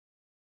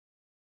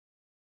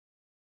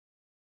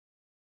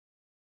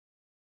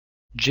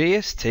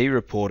GST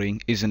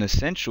reporting is an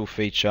essential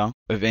feature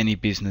of any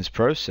business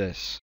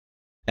process,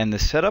 and the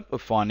setup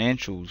of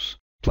financials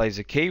plays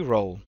a key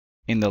role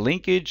in the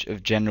linkage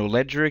of general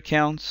ledger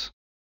accounts,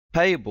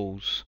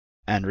 payables,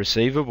 and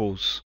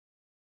receivables.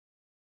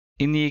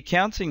 In the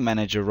accounting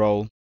manager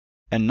role,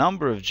 a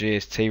number of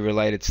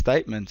GST-related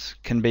statements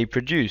can be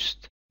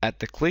produced at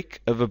the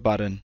click of a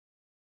button.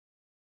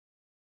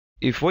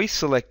 If we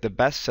select the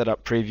BAS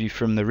Setup preview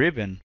from the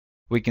ribbon,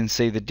 we can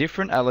see the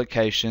different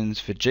allocations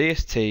for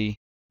GST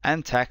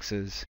and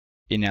taxes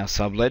in our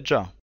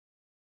subledger.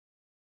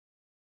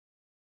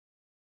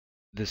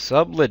 The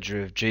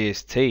subledger of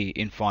GST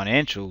in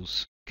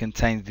financials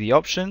contains the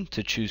option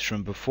to choose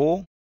from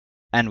before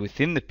and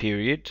within the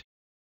period,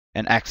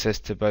 and access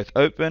to both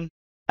open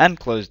and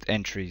closed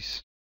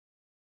entries.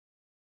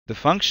 The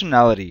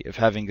functionality of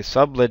having a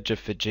subledger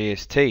for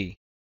GST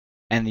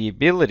and the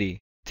ability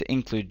to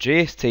include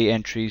GST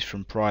entries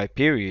from prior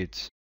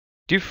periods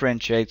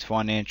differentiates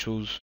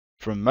financials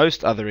from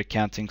most other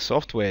accounting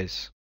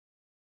softwares.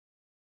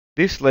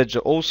 This ledger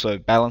also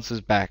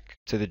balances back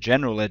to the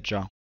general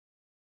ledger.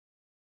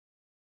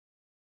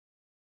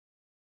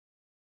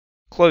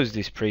 Close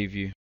this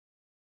preview.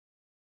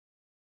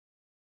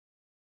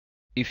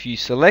 If you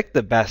select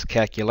the BAS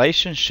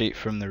calculation sheet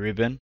from the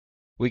ribbon,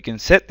 we can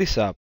set this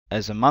up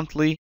as a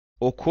monthly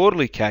or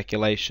quarterly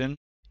calculation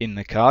in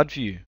the card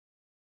view.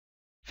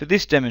 For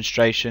this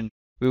demonstration,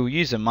 we will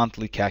use a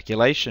monthly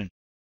calculation.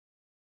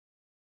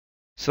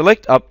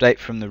 Select Update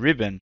from the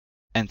ribbon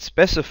and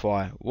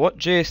specify what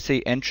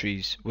GST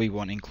entries we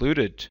want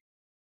included.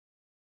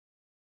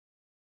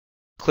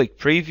 Click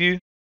Preview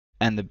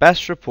and the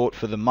BAS report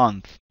for the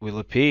month will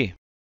appear.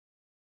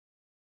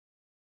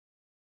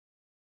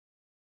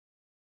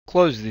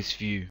 Close this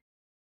view.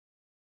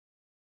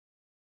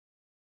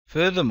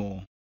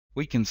 Furthermore,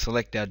 we can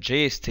select our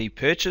GST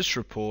purchase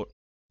report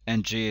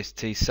and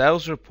GST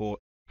sales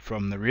report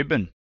from the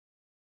ribbon.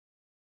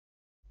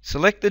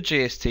 Select the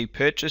GST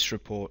purchase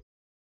report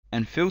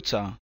and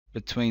filter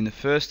between the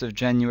 1st of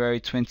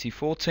January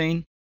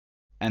 2014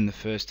 and the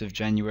 1st of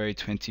January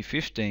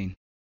 2015.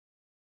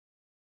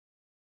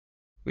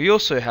 We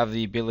also have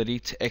the ability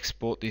to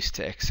export this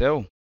to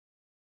Excel.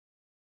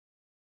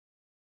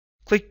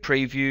 Click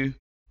Preview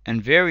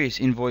and various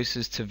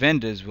invoices to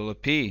vendors will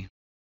appear.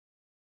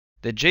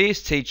 The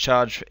GST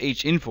charge for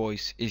each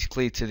invoice is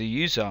clear to the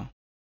user.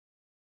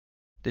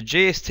 The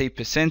GST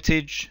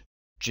percentage,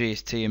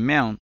 GST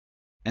amount,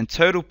 and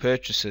total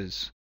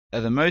purchases are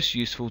the most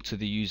useful to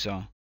the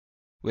user,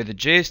 where the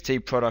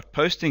GST product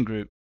posting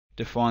group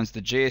defines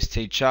the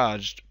GST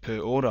charged per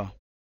order.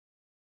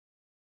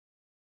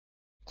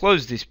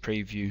 Close this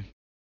preview.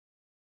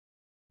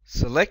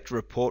 Select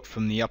Report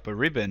from the upper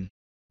ribbon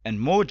and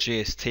more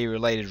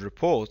GST-related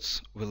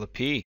reports will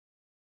appear.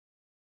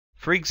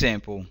 For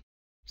example,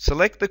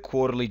 select the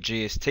quarterly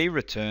GST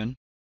return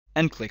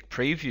and click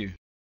Preview.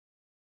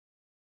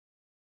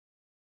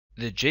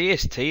 The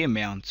GST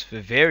amounts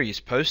for various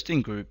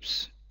posting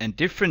groups and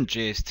different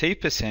GST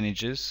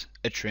percentages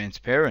are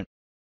transparent,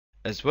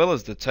 as well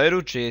as the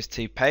total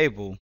GST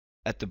payable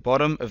at the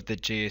bottom of the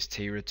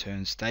GST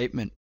return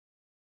statement.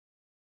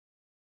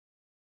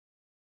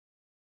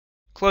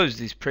 Close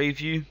this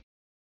preview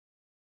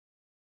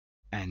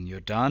and you're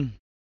done.